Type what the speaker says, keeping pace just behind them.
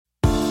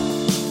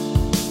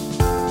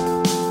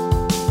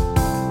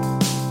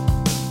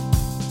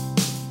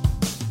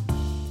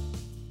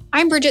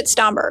I'm Bridget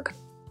Stomberg.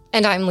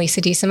 And I'm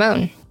Lisa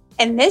DeSimone.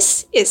 And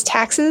this is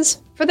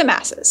Taxes for the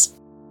Masses.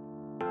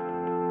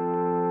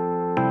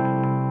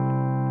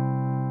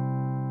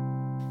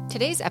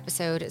 Today's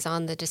episode is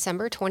on the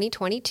December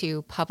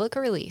 2022 public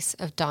release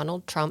of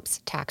Donald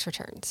Trump's tax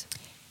returns.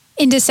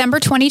 In December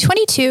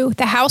 2022,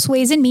 the House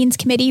Ways and Means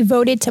Committee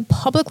voted to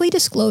publicly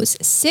disclose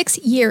 6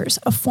 years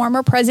of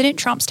former President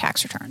Trump's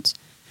tax returns.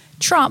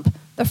 Trump,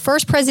 the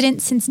first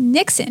president since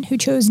Nixon who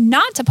chose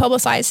not to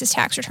publicize his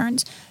tax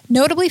returns,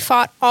 notably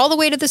fought all the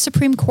way to the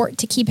Supreme Court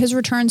to keep his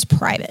returns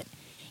private.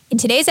 In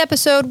today's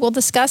episode, we'll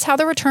discuss how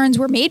the returns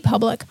were made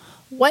public,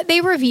 what they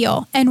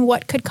reveal, and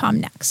what could come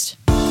next.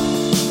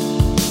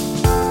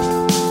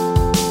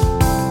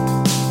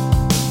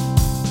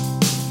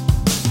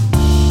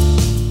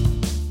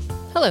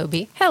 Hello,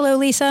 B. Hello,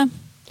 Lisa.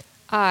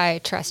 I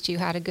trust you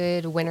had a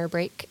good winter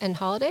break and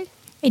holiday.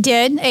 I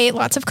did. I ate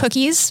lots of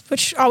cookies,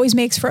 which always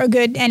makes for a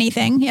good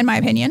anything, in my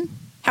opinion.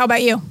 How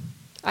about you?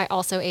 I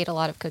also ate a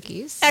lot of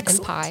cookies Excellent.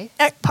 and pie.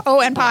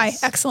 And pie.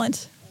 Yes.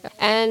 Excellent.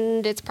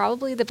 And it's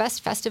probably the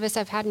best Festivus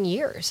I've had in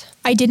years.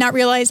 I did not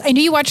realize. I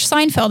knew you watched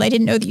Seinfeld. I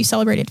didn't know that you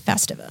celebrated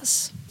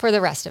Festivus. For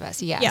the rest of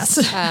us, yes.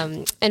 Yes.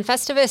 And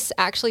Festivus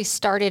actually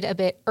started a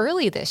bit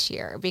early this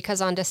year because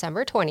on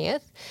December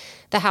 20th,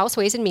 the House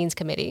Ways and Means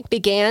Committee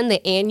began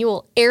the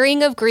annual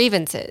airing of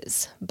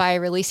grievances by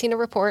releasing a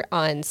report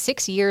on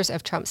 6 years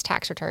of Trump's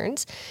tax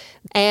returns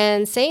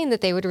and saying that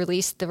they would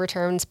release the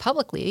returns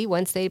publicly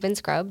once they'd been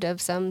scrubbed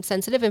of some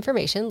sensitive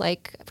information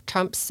like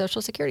Trump's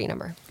Social Security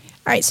number.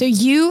 All right, so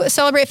you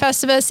celebrate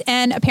Festivus,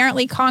 and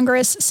apparently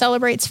Congress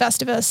celebrates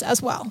Festivus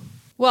as well.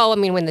 Well, I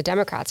mean, when the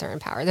Democrats are in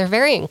power, they're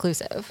very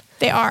inclusive.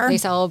 They are. They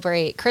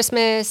celebrate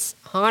Christmas,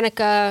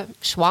 Hanukkah,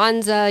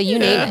 Schwanza, you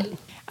name it.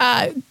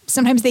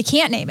 Sometimes they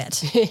can't name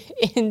it.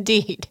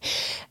 Indeed.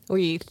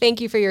 We thank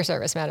you for your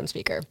service, Madam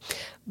Speaker.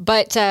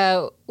 But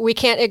we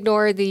can't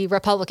ignore the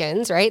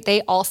Republicans, right?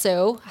 They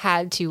also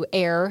had to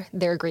air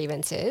their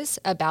grievances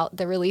about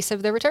the release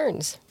of the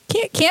returns.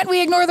 Can't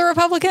we ignore the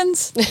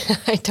Republicans?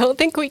 I don't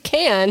think we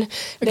can. Okay.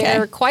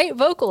 They're quite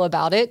vocal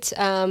about it.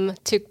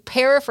 To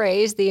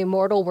paraphrase the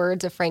immortal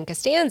words of Frank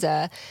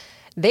Costanza,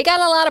 they got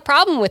a lot of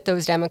problem with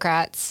those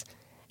Democrats.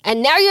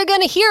 And now you're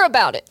going to hear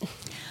about it.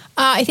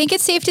 I think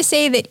it's safe to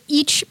say that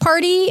each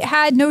party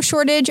had no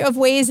shortage of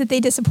ways that they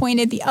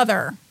disappointed the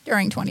other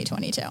during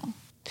 2022.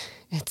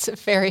 It's a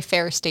very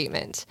fair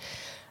statement.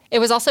 It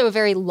was also a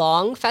very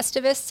long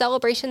Festivus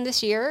celebration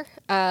this year.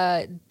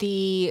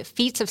 The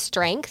feats of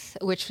strength,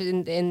 which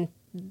in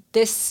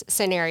this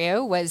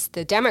scenario was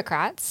the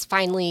Democrats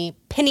finally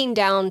pinning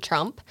down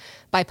Trump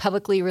by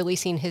publicly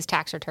releasing his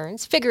tax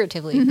returns,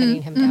 figuratively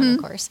pinning him down,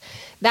 of course.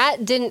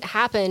 That didn't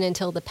happen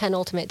until the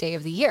penultimate day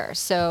of the year.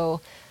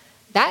 So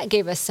that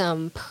gave us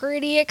some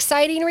pretty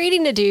exciting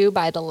reading to do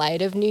by the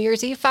light of New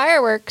Year's Eve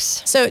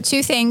fireworks. So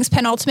 2 things.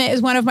 Penultimate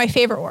is one of my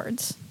favorite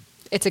words.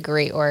 It's a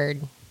great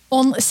word.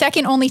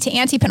 Second only to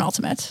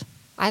anti-penultimate.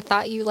 I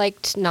thought you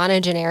liked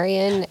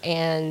nonagenarian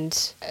and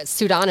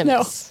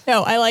pseudonymous.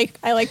 No, I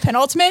like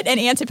penultimate and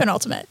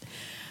anti-penultimate.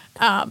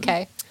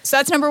 Okay. So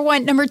that's number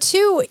 1. Number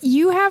 2,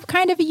 you have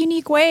kind of a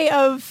unique way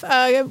of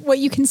what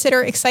you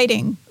consider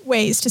exciting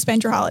ways to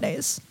spend your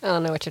holidays. I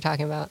don't know what you're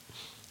talking about.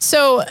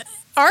 So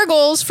our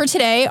goals for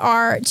today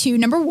are to,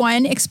 number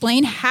 1,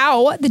 explain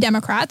how the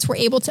Democrats were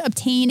able to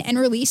obtain and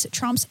release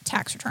Trump's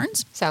tax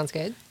returns. Sounds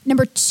good.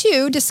 Number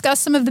 2, discuss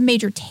some of the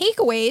major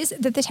takeaways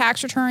that the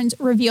tax returns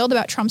revealed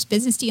about Trump's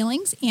business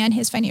dealings and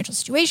his financial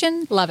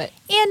situation. Love it.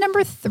 And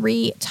number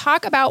 3,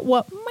 talk about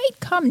what might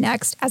come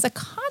next as a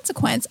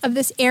consequence of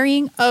this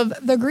airing of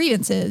the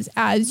grievances,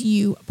 as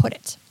you put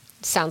it.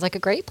 Sounds like a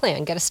great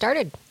plan. Get us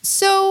started.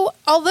 So,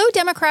 although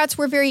Democrats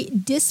were very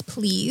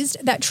displeased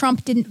that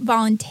Trump didn't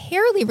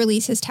voluntarily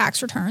release his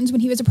tax returns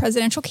when he was a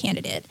presidential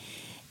candidate,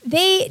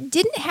 they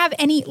didn't have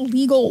any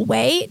legal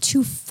way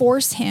to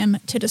force him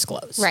to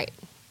disclose. Right.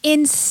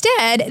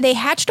 Instead, they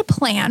hatched a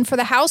plan for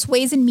the House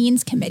Ways and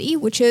Means Committee,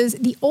 which is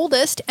the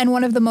oldest and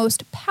one of the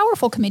most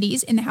powerful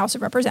committees in the House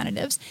of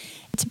Representatives,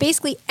 to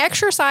basically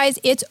exercise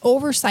its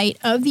oversight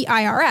of the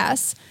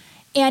IRS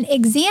and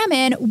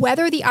examine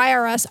whether the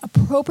IRS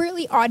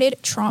appropriately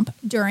audited Trump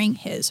during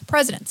his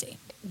presidency.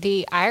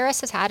 The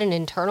IRS has had an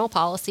internal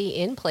policy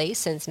in place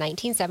since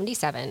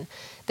 1977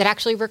 that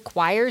actually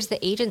requires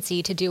the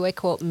agency to do a,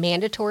 quote,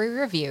 mandatory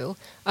review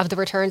of the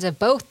returns of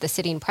both the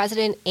sitting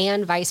president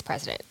and vice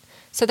president.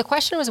 So the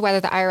question was whether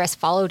the IRS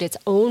followed its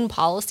own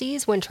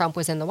policies when Trump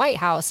was in the White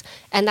House.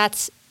 And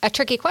that's a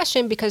tricky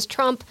question because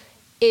Trump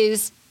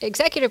is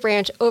executive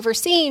branch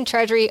overseeing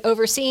Treasury,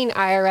 overseeing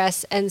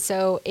IRS, and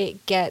so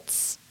it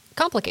gets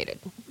complicated.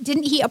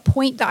 Didn't he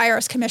appoint the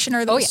IRS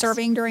commissioner that was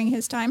serving during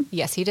his time?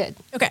 Yes, he did.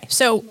 Okay,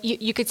 so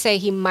you could say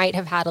he might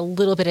have had a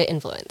little bit of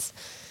influence.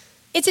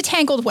 It's a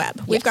tangled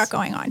web we've got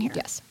going on here.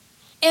 Yes.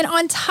 And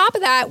on top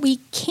of that, we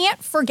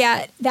can't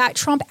forget that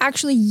Trump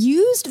actually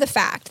used the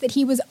fact that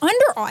he was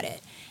under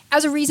audit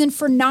as a reason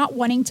for not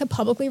wanting to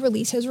publicly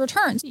release his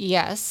returns.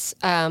 Yes,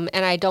 and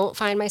I don't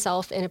find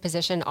myself in a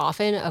position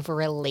often of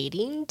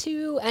relating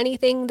to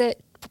anything that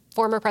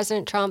former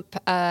President Trump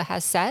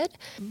has said.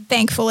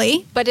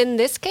 Thankfully. But in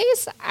this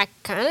case, I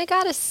kind of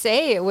got to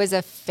say it was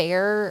a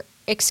fair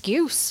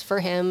excuse for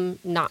him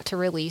not to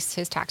release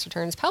his tax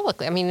returns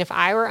publicly. I mean, if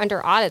I were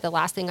under audit, the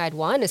last thing I'd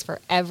want is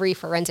for every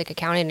forensic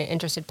accountant and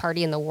interested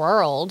party in the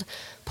world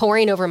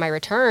poring over my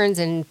returns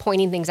and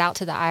pointing things out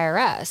to the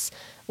IRS,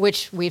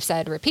 which we've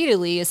said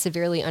repeatedly is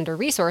severely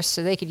under-resourced,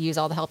 so they could use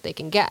all the help they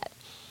can get.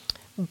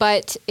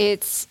 But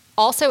it's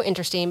also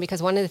interesting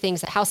because one of the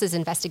things that House's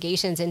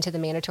investigations into the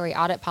mandatory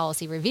audit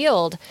policy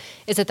revealed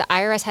is that the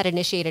IRS had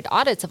initiated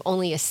audits of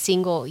only a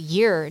single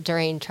year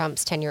during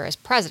Trump's tenure as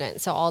president.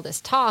 So all this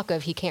talk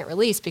of he can't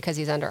release because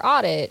he's under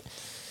audit,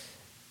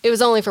 it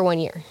was only for 1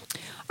 year.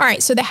 All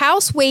right, so the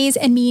House Ways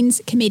and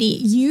Means Committee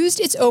used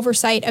its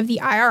oversight of the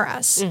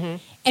IRS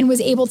and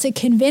was able to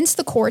convince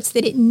the courts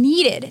that it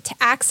needed to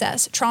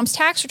access Trump's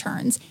tax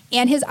returns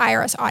and his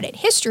IRS audit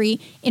history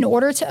in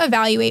order to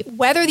evaluate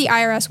whether the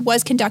IRS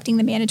was conducting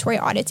the mandatory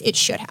audits it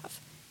should have.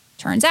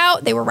 Turns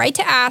out they were right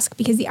to ask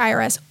because the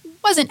IRS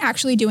wasn't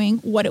actually doing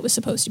what it was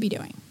supposed to be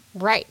doing.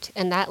 Right,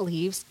 and that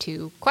leaves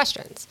two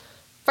questions.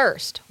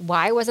 First,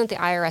 why wasn't the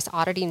IRS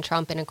auditing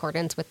Trump in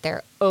accordance with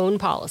their own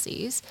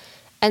policies?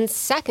 And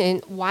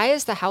second, why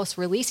is the House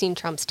releasing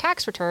Trump's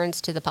tax returns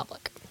to the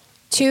public?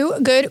 Two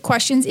good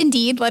questions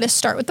indeed. Let us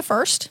start with the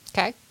first.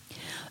 Okay.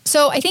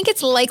 So I think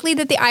it's likely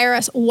that the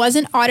IRS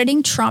wasn't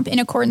auditing Trump in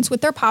accordance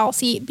with their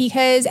policy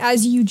because,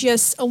 as you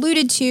just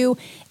alluded to,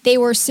 they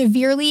were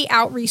severely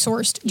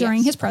out-resourced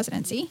during his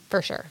presidency.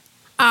 For sure.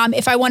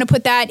 If I want to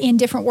put that in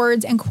different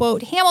words and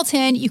quote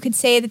Hamilton, you could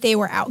say that they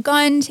were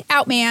outgunned,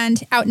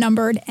 outmanned,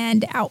 outnumbered,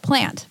 and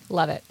outplanned.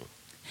 Love it.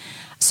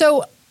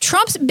 So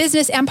Trump's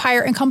business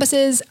empire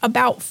encompasses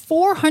about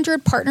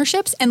 400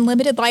 partnerships and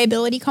limited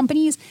liability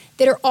companies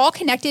that are all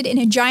connected in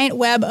a giant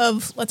web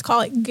of, let's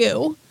call it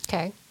goo.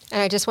 Okay.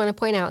 And I just want to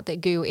point out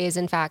that goo is,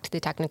 in fact, the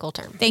technical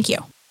term. Thank you.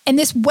 And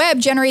this web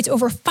generates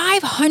over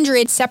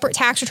 500 separate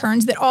tax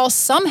returns that all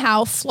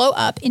somehow flow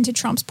up into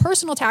Trump's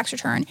personal tax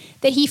return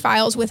that he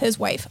files with his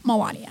wife,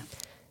 Melania.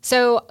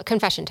 So,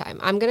 confession time.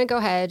 I'm going to go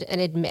ahead and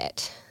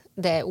admit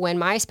that when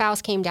my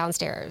spouse came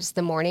downstairs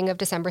the morning of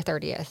December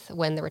 30th,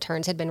 when the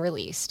returns had been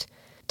released,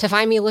 to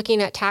find me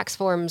looking at tax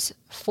forms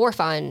for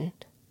fun,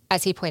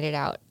 as he pointed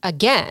out,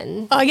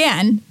 again,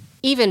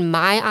 even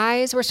my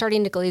eyes were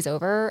starting to glaze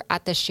over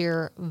at the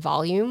sheer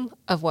volume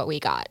of what we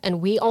got. And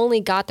we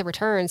only got the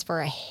returns for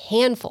a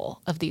handful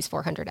of these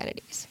 400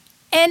 entities.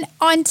 And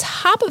on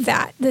top of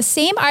that, the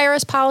same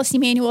IRS policy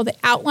manual that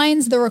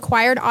outlines the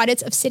required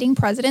audits of sitting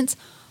presidents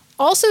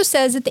also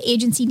says that the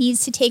agency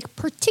needs to take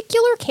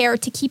particular care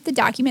to keep the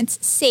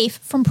documents safe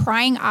from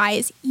prying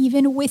eyes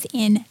even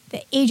within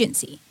the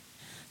agency.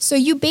 So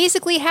you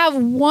basically have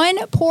one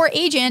poor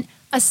agent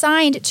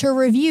assigned to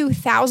review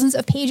thousands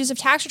of pages of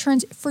tax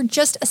returns for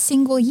just a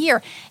single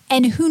year.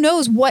 And who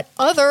knows what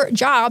other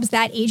jobs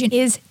that agent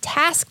is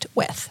tasked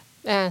with.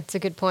 That's a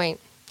good point.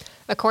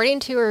 According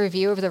to a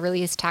review of the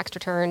released tax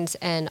returns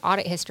and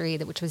audit history,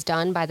 which was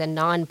done by the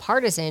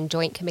nonpartisan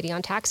Joint Committee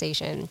on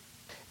Taxation,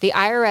 the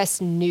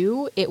IRS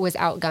knew it was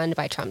outgunned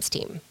by Trump's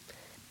team.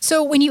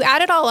 So when you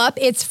add it all up,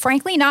 it's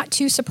frankly not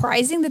too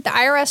surprising that the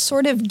IRS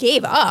sort of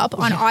gave up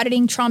on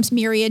auditing Trump's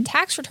myriad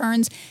tax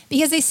returns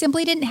because they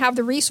simply didn't have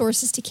the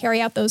resources to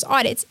carry out those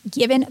audits,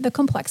 given the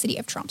complexity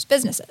of Trump's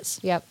businesses.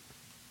 Yep.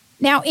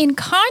 Now, in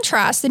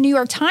contrast, the New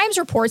York Times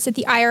reports that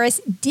the IRS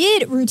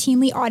did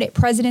routinely audit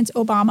Presidents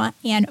Obama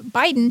and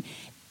Biden,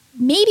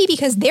 maybe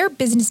because their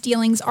business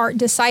dealings are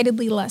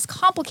decidedly less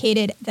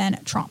complicated than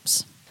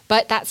Trump's.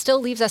 But that still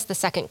leaves us the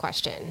second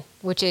question,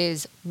 which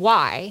is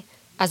why,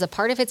 as a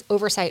part of its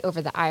oversight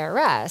over the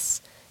IRS,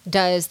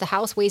 does the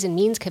House Ways and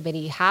Means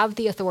Committee have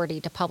the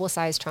authority to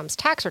publicize Trump's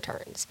tax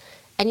returns?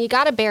 And you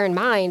got to bear in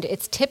mind,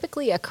 it's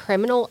typically a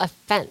criminal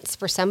offense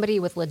for somebody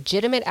with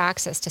legitimate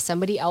access to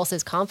somebody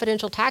else's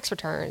confidential tax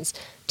returns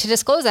to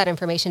disclose that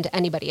information to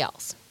anybody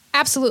else.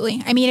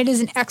 Absolutely. I mean, it is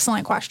an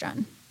excellent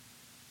question.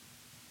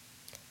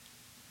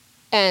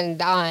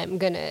 And I'm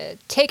going to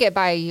take it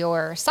by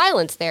your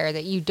silence there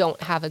that you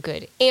don't have a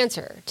good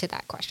answer to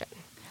that question.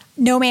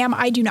 No, ma'am,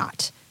 I do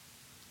not.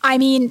 I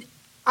mean,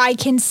 I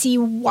can see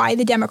why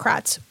the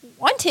Democrats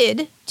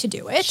wanted to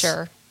do it.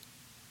 Sure.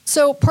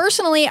 So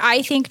personally,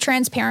 I think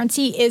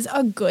transparency is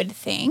a good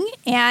thing.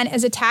 And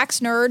as a tax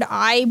nerd,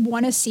 I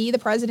want to see the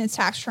president's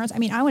tax returns. I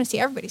mean, I want to see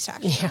everybody's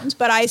tax returns,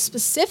 but I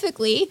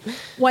specifically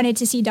wanted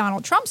to see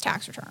Donald Trump's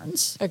tax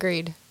returns.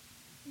 Agreed.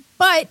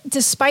 But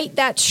despite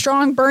that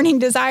strong burning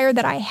desire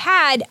that I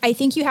had, I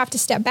think you have to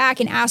step back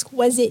and ask,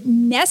 was it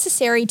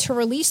necessary to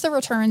release the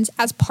returns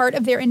as part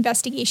of their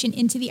investigation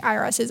into the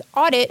IRS's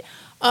audit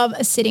of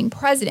a sitting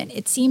president?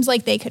 It seems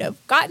like they could have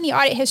gotten the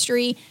audit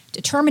history,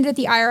 determined that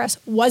the IRS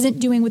wasn't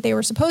doing what they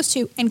were supposed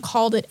to, and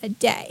called it a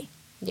day.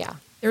 Yeah.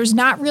 There's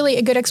not really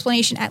a good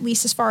explanation, at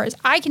least as far as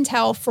I can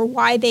tell, for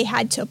why they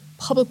had to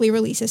publicly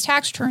release his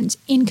tax returns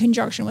in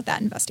conjunction with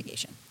that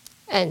investigation.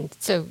 And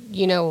so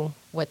you know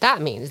what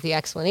that means. The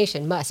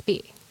explanation must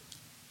be.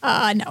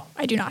 No,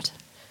 I do not.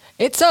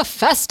 It's a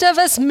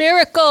Festivus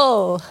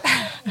miracle.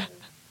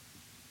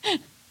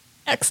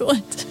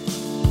 Excellent.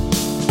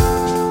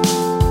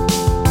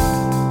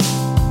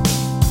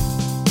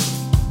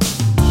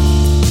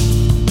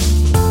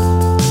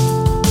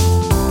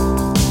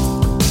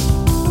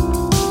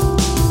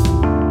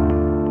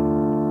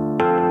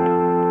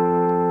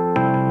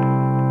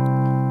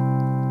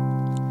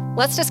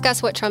 Let's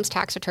discuss what Trump's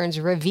tax returns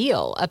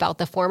reveal about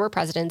the former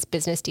president's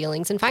business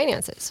dealings and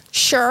finances.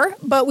 Sure,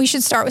 but we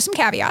should start with some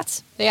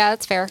caveats. Yeah,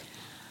 that's fair.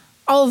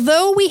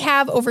 Although we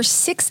have over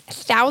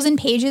 6,000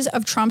 pages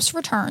of Trump's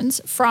returns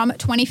from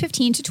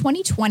 2015 to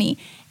 2020,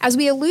 as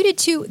we alluded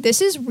to,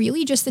 this is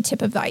really just the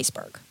tip of the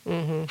iceberg.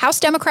 House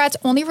Democrats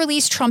only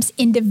released Trump's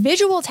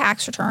individual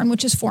tax return,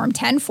 which is Form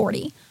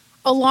 1040,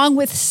 along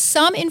with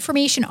some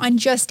information on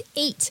just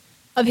 8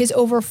 of his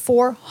over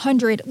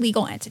 400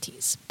 legal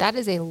entities. That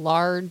is a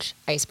large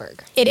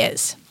iceberg. It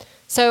is.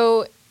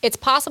 So it's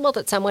possible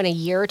that someone a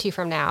year or two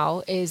from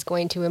now is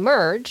going to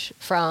emerge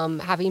from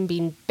having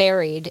been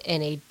buried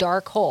in a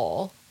dark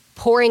hole,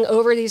 poring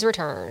over these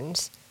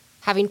returns,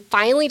 having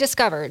finally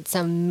discovered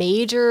some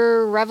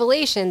major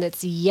revelation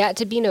that's yet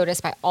to be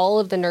noticed by all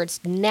of the nerds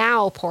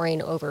now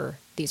poring over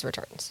these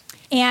returns.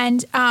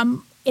 And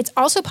it's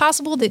also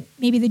possible that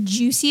maybe the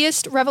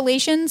juiciest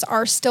revelations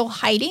are still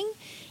hiding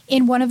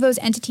in one of those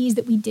entities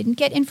that we didn't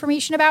get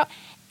information about.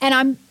 And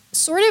I'm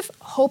sort of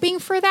hoping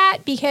for that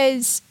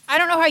because I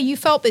don't know how you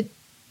felt, but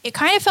it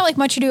kind of felt like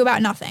much ado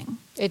about nothing.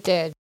 It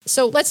did.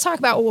 So let's talk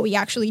about what we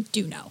actually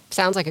do know.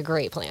 Sounds like a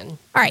great plan.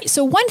 All right.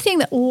 So one thing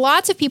that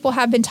lots of people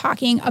have been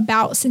talking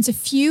about since a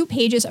few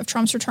pages of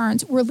Trump's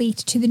returns were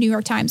leaked to the New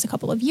York Times a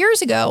couple of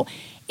years ago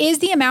is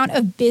the amount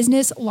of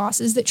business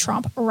losses that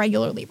Trump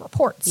regularly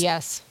reports.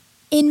 Yes.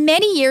 In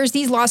many years,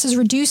 these losses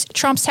reduced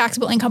Trump's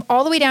taxable income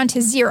all the way down to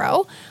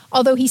zero,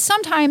 although he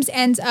sometimes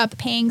ends up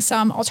paying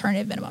some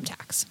alternative minimum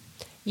tax.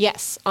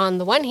 Yes. On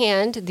the one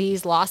hand,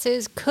 these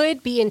losses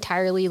could be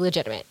entirely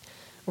legitimate.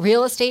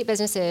 Real estate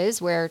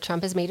businesses where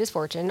Trump has made his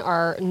fortune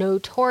are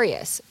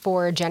notorious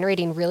for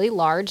generating really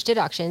large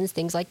deductions,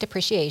 things like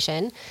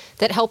depreciation,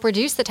 that help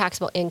reduce the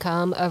taxable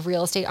income of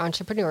real estate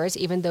entrepreneurs,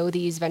 even though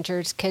these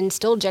ventures can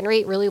still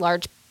generate really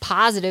large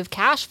positive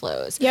cash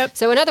flows. Yep.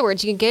 So in other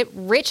words, you can get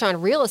rich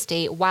on real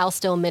estate while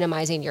still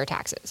minimizing your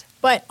taxes.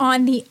 But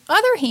on the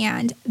other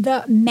hand,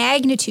 the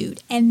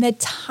magnitude and the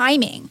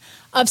timing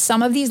of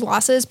some of these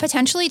losses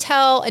potentially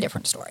tell a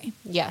different story.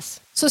 Yes.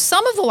 So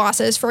some of the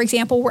losses, for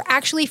example, were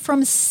actually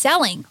from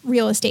selling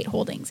real estate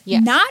holdings,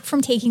 Yes. not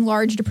from taking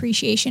large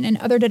depreciation and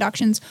other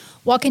deductions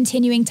while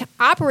continuing to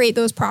operate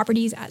those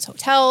properties as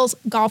hotels,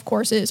 golf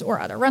courses, or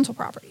other rental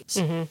properties.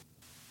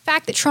 The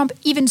fact that Trump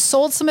even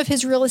sold some of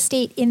his real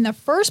estate in the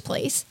first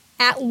place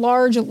at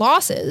large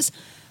losses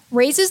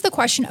raises the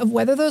question of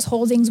whether those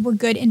holdings were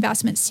good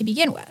investments to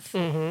begin with.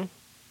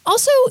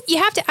 Also, you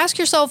have to ask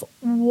yourself,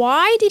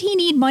 why did he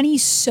need money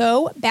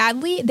so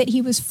badly that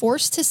he was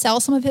forced to sell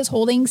some of his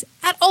holdings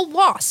at a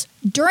loss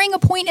during a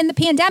point in the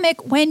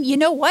pandemic when, you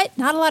know what,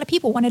 not a lot of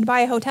people wanted to buy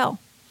a hotel?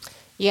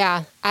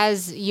 Yeah.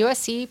 As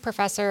USC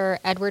professor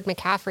Edward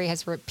McCaffrey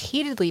has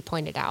repeatedly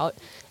pointed out,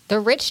 the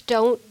rich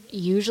don't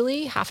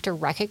usually have to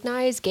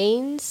recognize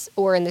gains,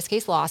 or in this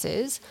case,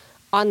 losses,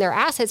 on their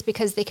assets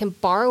because they can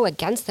borrow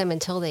against them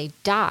until they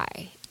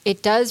die.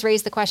 It does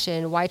raise the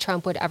question why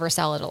Trump would ever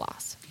sell at a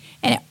loss.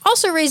 And it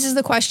also raises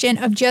the question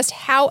of just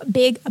how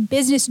big a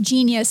business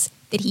genius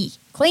that he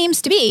claims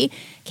to be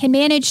can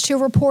manage to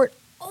report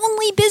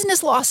only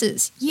business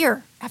losses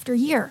year after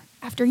year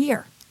after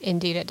year.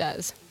 Indeed, it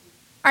does.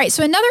 All right,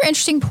 so another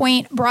interesting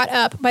point brought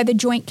up by the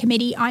Joint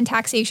Committee on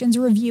Taxation's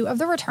review of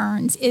the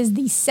returns is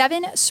the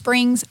Seven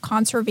Springs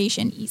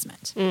Conservation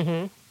Easement.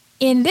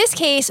 In this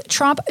case,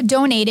 Trump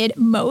donated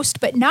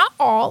most, but not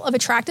all, of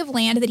attractive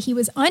land that he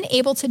was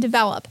unable to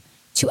develop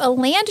to a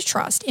land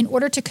trust in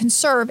order to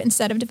conserve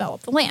instead of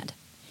develop the land.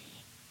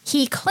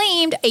 He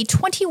claimed a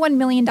 $21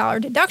 million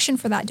deduction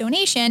for that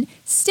donation,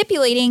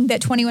 stipulating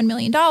that $21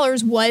 million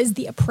was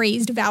the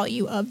appraised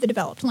value of the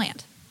developed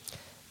land.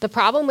 The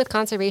problem with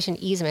conservation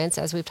easements,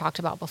 as we've talked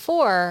about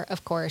before,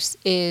 of course,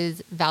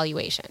 is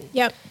valuation.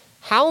 Yep.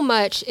 How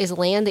much is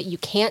land that you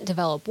can't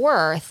develop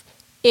worth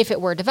if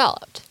it were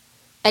developed?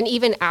 And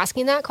even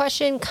asking that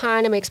question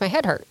kind of makes my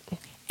head hurt.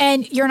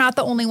 And you're not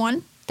the only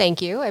one.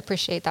 Thank you. I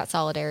appreciate that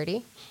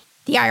solidarity.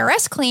 The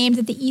IRS claimed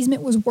that the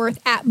easement was worth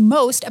at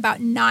most about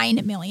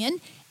 $9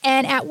 million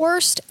and at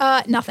worst,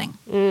 nothing.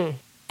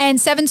 And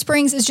Seven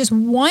Springs is just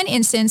one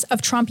instance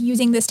of Trump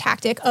using this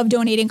tactic of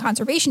donating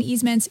conservation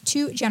easements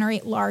to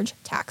generate large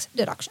tax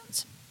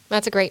deductions.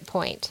 That's a great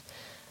point.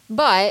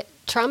 But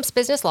Trump's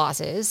business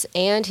losses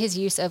and his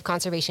use of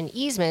conservation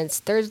easements,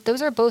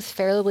 those are both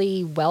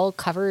fairly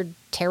well-covered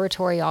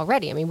territory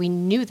already. I mean, we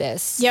knew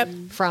this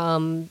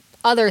from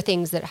other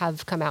things that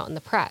have come out in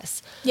the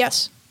press.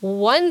 Yes.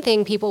 One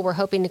thing people were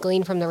hoping to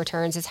glean from the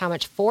returns is how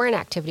much foreign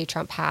activity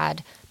Trump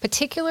had,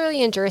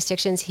 particularly in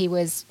jurisdictions he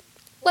was,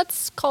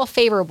 let's call,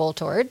 favorable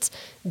towards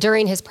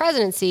during his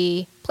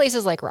presidency,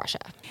 places like Russia.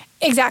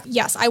 Exactly.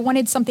 Yes, I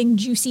wanted something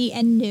juicy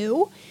and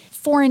new.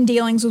 Foreign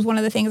dealings was one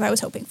of the things I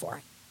was hoping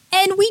for.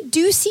 And we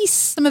do see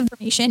some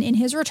information in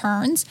his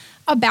returns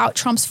about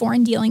Trump's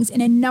foreign dealings in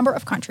a number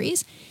of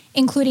countries,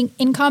 including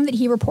income that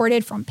he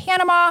reported from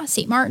Panama,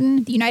 St.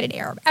 Martin, the United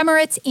Arab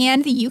Emirates,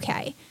 and the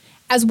UK,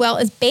 as well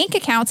as bank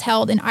accounts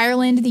held in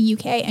Ireland, the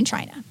UK, and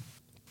China.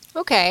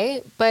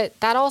 Okay, but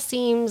that all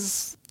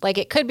seems Like,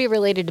 it could be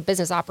related to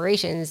business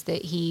operations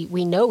that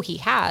we know he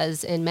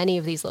has in many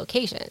of these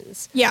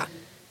locations. Yeah.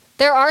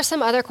 There are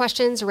some other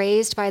questions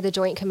raised by the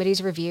Joint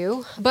Committee's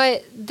review,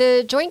 but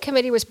the Joint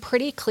Committee was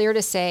pretty clear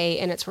to say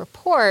in its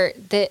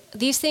report that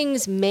these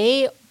things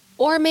may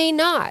or may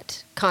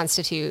not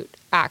constitute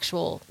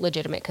actual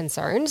legitimate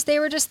concerns. They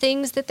were just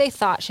things that they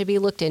thought should be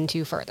looked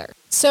into further.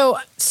 So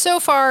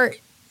far,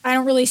 I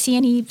don't really see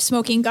any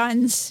smoking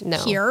guns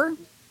here.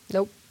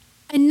 Nope.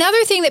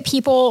 Another thing that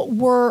people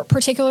were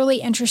particularly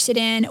interested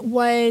in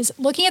was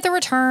looking at the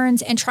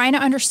returns and trying to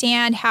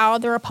understand how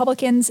the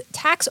Republicans'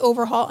 tax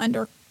overhaul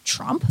under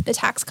Trump, the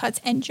Tax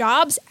Cuts and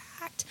Jobs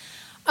Act,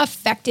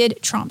 affected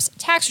Trump's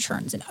tax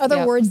returns. In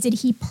other words, did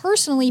he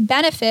personally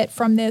benefit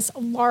from this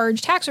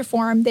large tax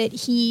reform that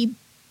he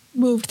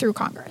moved through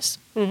Congress?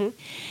 Mm-hmm.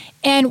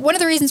 And one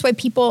of the reasons why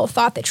people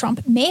thought that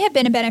Trump may have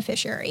been a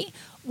beneficiary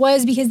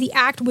was because the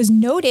act was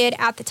noted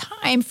at the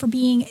time for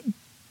being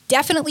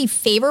definitely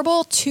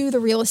favorable to the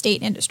real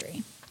estate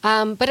industry.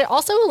 But it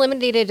also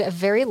eliminated a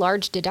very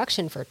large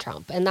deduction for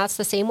Trump, and that's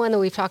the same one that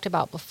we've talked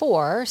about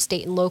before,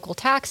 state and local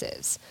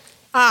taxes.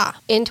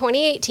 In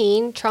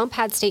 2018, Trump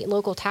had state and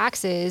local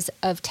taxes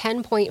of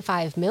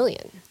 $10.5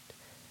 million.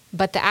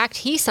 But the act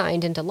he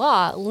signed into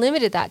law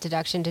limited that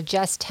deduction to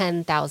just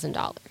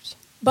 $10,000.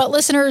 But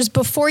listeners,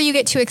 before you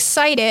get too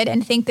excited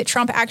and think that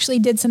Trump actually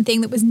did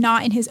something that was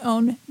not in his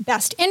own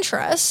best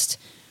interest,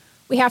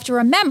 we have to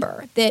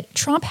remember that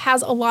Trump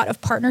has a lot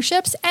of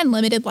partnerships and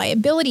limited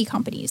liability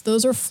companies.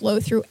 Those are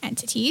flow-through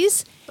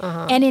entities.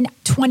 And in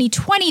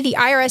 2020, the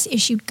IRS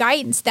issued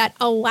guidance that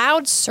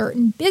allowed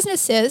certain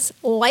businesses,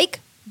 like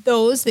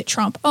those that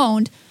Trump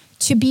owned,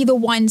 to be the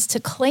ones to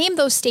claim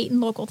those state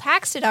and local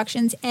tax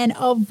deductions and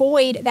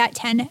avoid that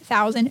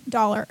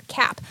 $10,000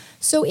 cap.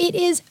 So it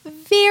is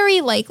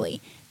very likely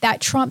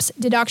that Trump's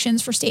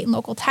deductions for state and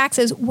local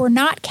taxes were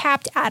not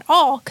capped at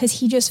all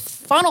because he just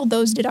funneled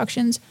those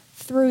deductions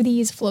through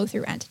these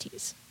flow-through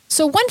entities.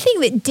 So one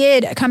thing that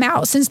did come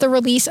out since the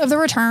release of the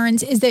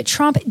returns is that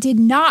Trump did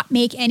not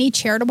make any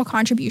charitable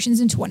contributions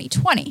in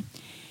 2020.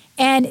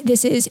 And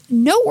this is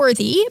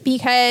noteworthy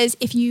because,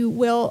 if you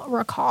will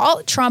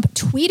recall, Trump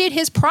tweeted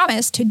his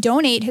promise to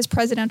donate his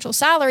presidential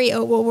salary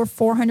of over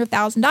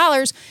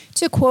 $400,000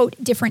 to, quote,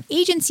 different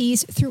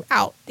agencies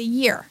throughout the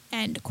year,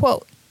 end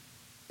quote.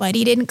 But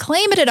he didn't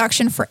claim a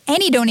deduction for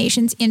any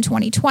donations in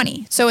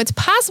 2020. So it's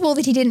possible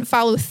that he didn't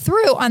follow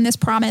through on this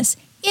promise,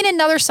 in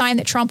another sign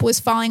that Trump was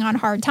falling on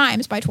hard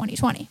times by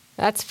 2020.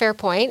 That's a fair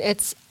point.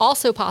 It's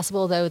also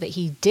possible, though, that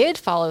he did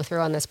follow through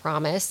on this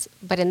promise,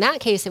 but in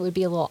that case, it would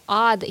be a little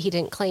odd that he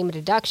didn't claim a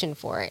deduction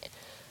for it.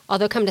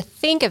 Although, come to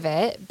think of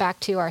it, back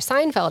to our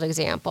Seinfeld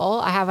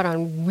example, I have it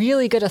on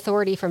really good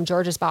authority from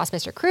George's boss,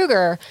 Mr.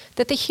 Kruger,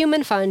 that the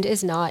Human Fund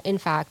is not, in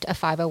fact, a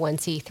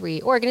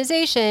 501c3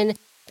 organization.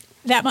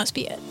 That must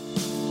be it.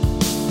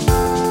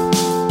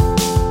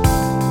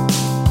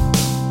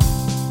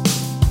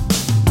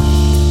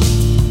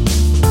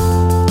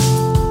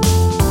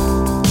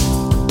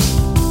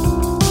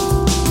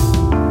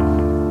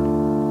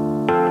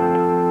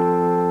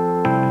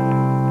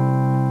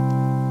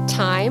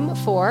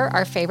 For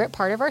our favorite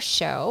part of our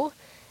show,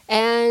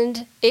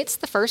 and it's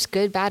the first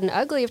Good, Bad, and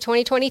Ugly of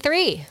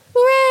 2023.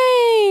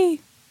 Hooray!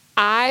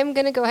 I'm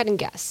going to go ahead and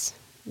guess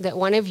that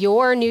one of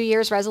your New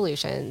Year's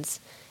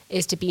resolutions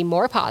is to be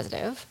more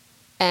positive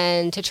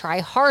and to try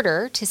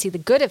harder to see the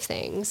good of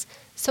things.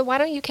 So why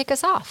don't you kick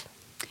us off?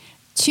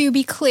 To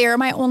be clear,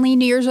 my only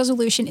New Year's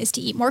resolution is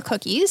to eat more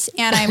cookies,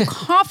 and I'm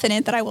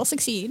confident that I will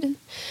succeed.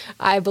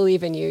 I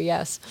believe in you,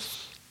 yes.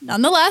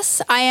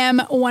 Nonetheless, I am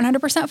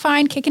 100%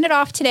 fine kicking it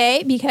off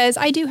today because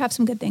I do have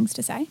some good things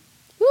to say.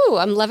 Ooh,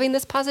 I'm loving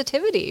this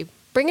positivity.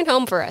 Bring it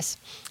home for us.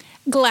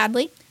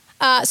 Gladly.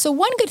 So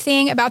one good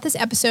thing about this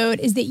episode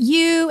is that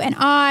you and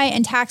I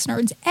and tax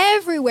nerds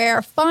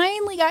everywhere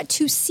finally got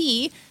to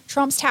see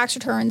Trump's tax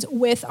returns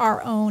with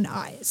our own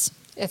eyes.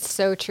 It's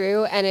so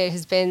true, and it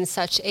has been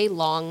such a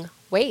long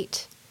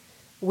wait.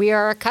 We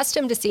are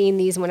accustomed to seeing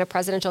these when a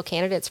presidential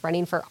candidate's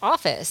running for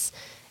office,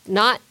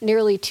 not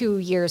nearly 2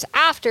 years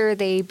after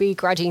they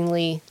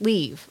begrudgingly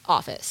leave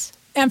office.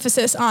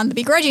 Emphasis on the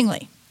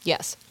begrudgingly.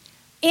 Yes.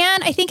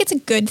 And I think it's a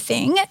good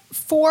thing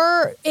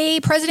for a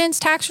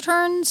president's tax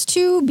returns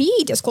to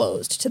be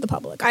disclosed to the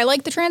public. I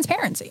like the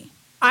transparency.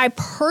 I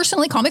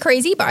personally, call me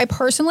crazy, but I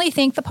personally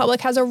think the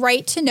public has a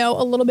right to know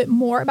a little bit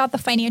more about the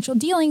financial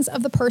dealings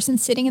of the person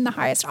sitting in the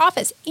highest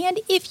office. And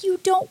if you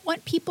don't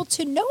want people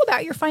to know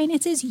about your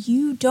finances,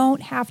 you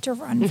don't have to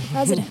run for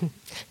president.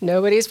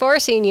 Nobody's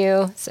forcing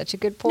you. Such a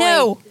good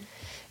point.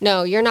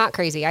 No, you're not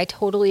crazy. I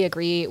totally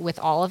agree with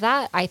all of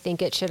that. I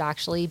think it should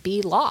actually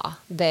be law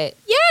that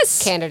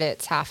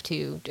candidates have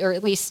to, or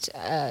at least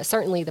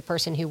certainly the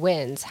person who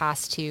wins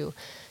has to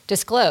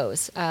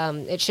disclose.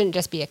 It shouldn't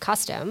just be a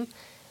custom.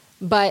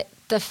 But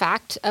the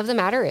fact of the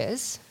matter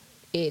is,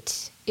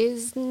 it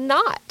is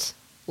not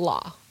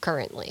law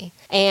currently.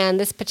 And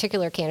this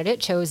particular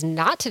candidate chose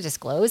not to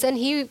disclose, and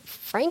he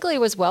frankly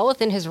was well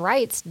within his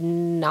rights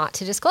not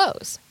to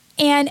disclose.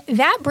 And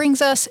that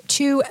brings us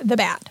to the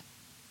bad.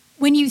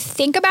 When you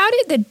think about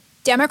it, the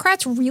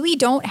Democrats really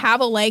don't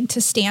have a leg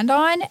to stand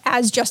on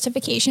as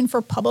justification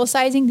for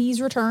publicizing these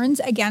returns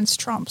against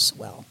Trump's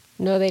will.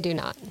 No, they do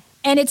not.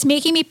 And it's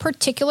making me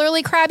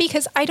particularly crabby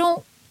because I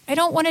don't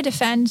want to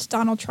defend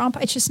Donald Trump.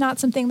 It's just not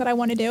something that I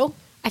want to do.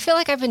 I feel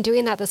like I've been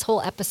doing that this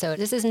whole episode.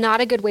 This is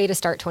not a good way to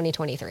start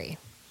 2023.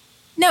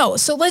 No,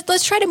 so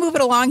let's try to move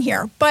it along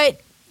here.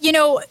 But,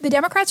 the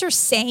Democrats are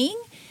saying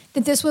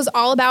that this was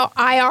all about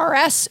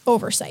IRS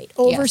oversight,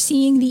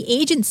 overseeing the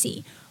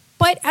agency.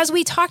 But as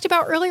we talked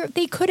about earlier,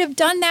 they could have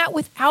done that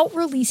without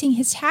releasing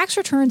his tax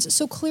returns.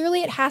 So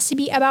clearly it has to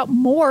be about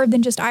more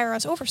than just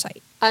IRS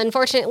oversight.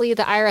 Unfortunately,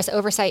 the IRS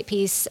oversight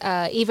piece,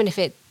 even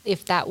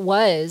if that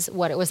was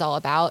what it was all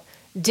about,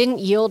 didn't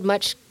yield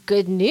much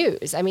good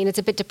news. I mean, it's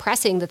a bit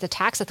depressing that the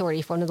tax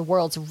authority for one of the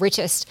world's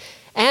richest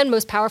and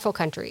most powerful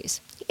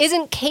countries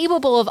isn't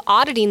capable of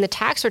auditing the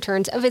tax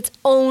returns of its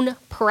own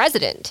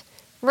president,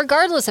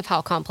 regardless of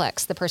how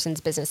complex the person's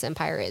business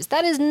empire is.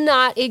 That is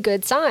not a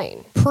good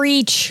sign.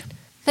 Preach.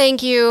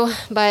 Thank you,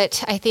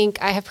 but I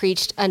think I have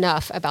preached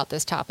enough about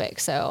this topic,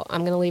 so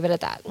I'm going to leave it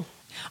at that.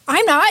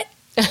 I'm not.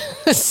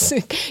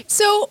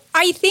 So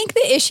I think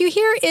the issue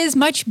here is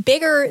much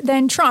bigger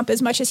than Trump,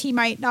 as much as he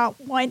might not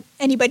want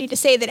anybody to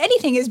say that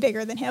anything is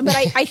bigger than him. But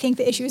I think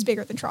the issue is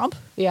bigger than Trump.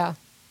 Yeah.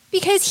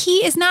 Because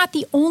he is not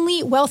the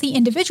only wealthy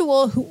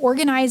individual who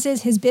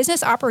organizes his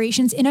business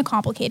operations in a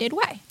complicated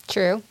way.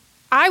 True.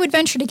 I would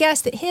venture to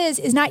guess that his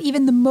is not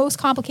even the most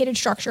complicated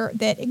structure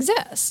that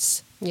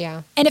exists.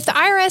 Yeah. And if the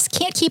IRS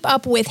can't keep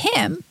up with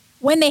him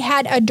when they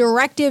had a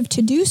directive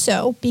to do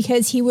so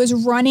because he was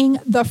running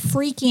the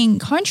freaking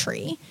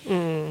country,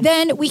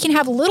 then we can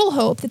have little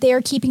hope that they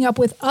are keeping up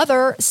with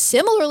other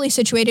similarly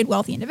situated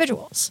wealthy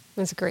individuals.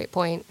 That's a great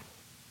point.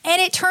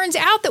 And it turns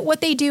out that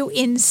what they do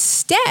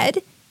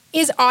instead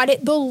is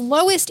audit the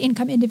lowest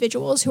income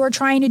individuals who are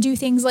trying to do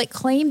things like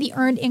claim the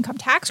earned income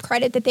tax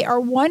credit that they are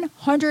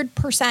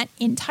 100%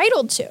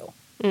 entitled to.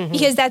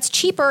 Because that's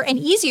cheaper and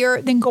easier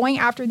than going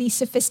after these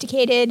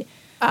sophisticated,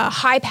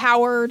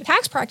 high-powered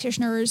tax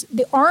practitioners,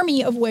 the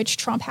army of which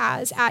Trump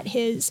has at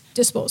his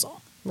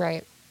disposal.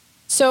 Right.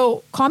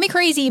 So call me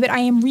crazy, but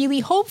I am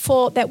really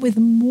hopeful that with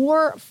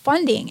more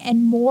funding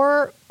and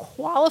more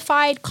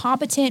qualified,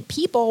 competent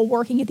people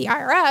working at the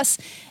IRS,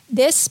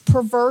 this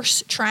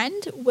perverse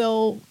trend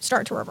will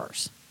start to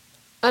reverse.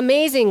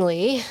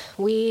 Amazingly,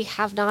 we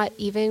have not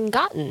even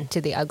gotten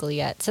to the ugly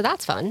yet, so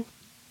that's fun.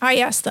 Ah,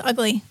 yes, the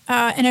ugly.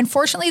 And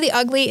unfortunately, the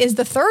ugly is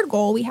the third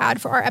goal we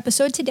had for our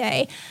episode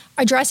today,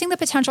 addressing the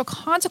potential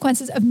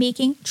consequences of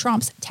making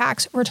Trump's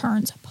tax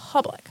returns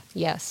public.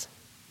 Yes.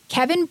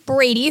 Kevin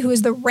Brady, who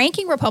is the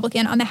ranking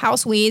Republican on the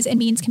House Ways and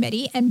Means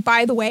Committee, and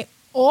by the way,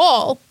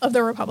 all of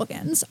the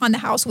Republicans on the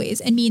House Ways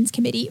and Means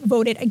Committee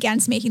voted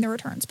against making the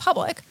returns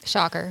public.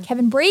 Shocker.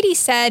 Kevin Brady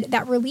said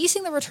that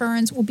releasing the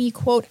returns will be,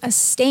 quote, a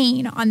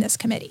stain on this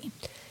committee.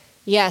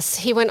 Yes,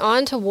 he went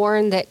on to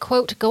warn that,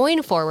 quote,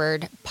 going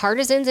forward,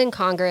 partisans in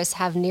Congress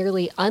have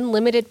nearly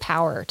unlimited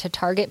power to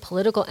target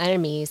political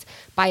enemies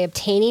by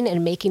obtaining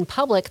and making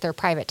public their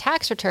private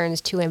tax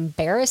returns to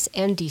embarrass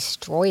and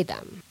destroy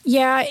them.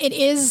 Yeah, it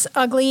is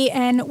ugly.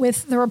 And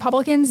with the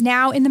Republicans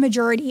now in the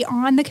majority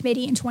on the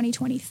committee in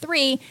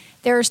 2023,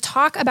 there's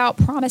talk about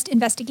promised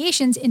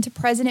investigations into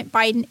President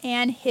Biden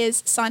and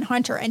his son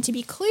Hunter. And to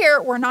be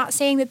clear, we're not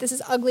saying that this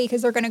is ugly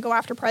because they're going to go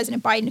after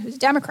President Biden, who's a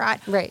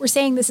Democrat. Right. We're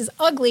saying this is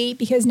ugly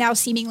because now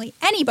seemingly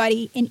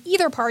anybody in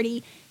either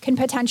party can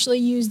potentially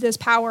use this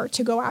power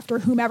to go after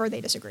whomever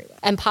they disagree with.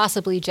 And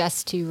possibly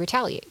just to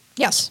retaliate.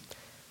 Yes.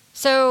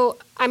 So,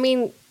 I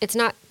mean, it's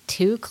not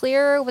too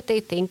clear what they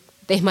think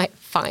they might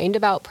find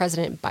about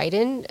President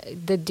Biden.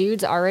 The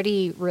dude's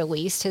already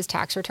released his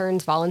tax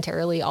returns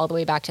voluntarily all the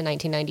way back to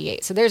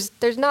 1998. So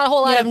there's not a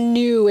whole lot of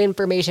new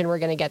information we're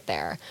going to get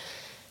there.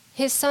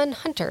 His son,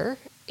 Hunter,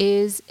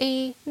 is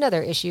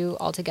another issue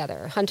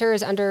altogether. Hunter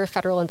is under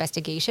federal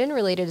investigation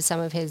related to some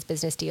of his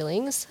business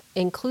dealings,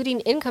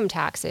 including income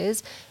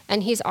taxes,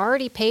 and he's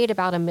already paid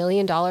about $1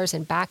 million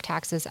in back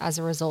taxes as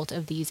a result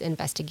of these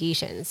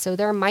investigations. So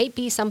there might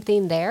be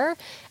something there,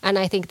 and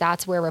I think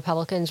that's where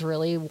Republicans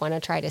really want to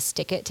try to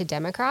stick it to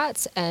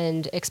Democrats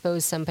and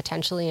expose some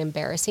potentially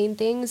embarrassing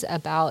things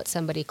about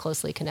somebody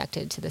closely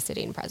connected to the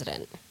sitting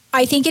president.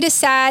 I think it is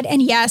sad,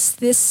 and yes,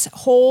 this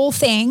whole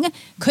thing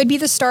could be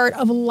the start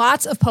of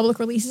lots of public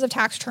releases of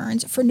tax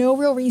returns for no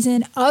real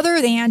reason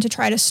other than to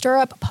try to stir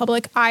up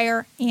public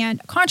ire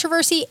and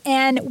controversy,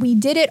 and we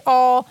did it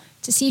all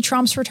to see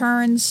Trump's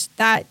returns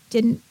that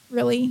didn't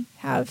really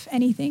have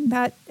anything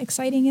that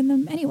exciting in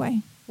them anyway.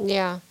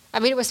 Yeah.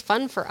 I mean, it was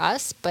fun for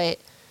us, but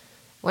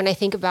when I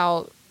think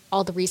about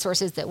all the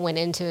resources that went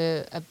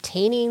into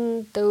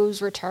obtaining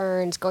those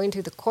returns, going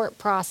through the court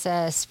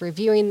process,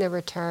 reviewing the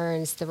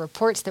returns, the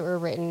reports that were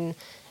written,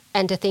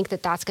 and to think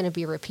that that's going to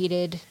be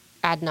repeated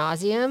ad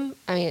nauseum,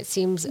 I mean, it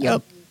seems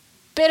a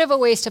bit of a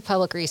waste of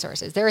public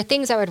resources. There are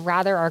things I would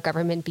rather our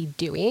government be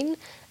doing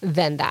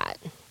than that.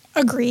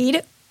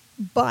 Agreed.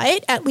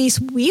 But at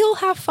least we'll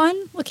have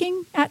fun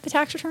looking at the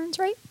tax returns,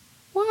 right?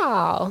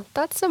 Wow,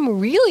 that's some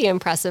really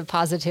impressive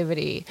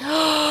positivity.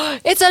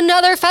 It's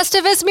another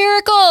Festivus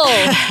miracle.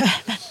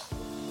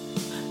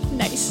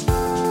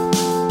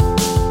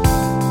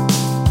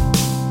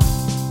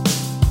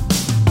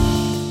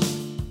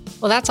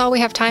 Well, that's all we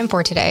have time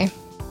for today.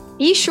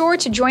 Be sure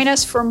to join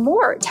us for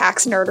more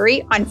tax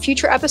nerdery on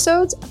future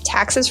episodes of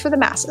Taxes for the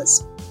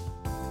Masses.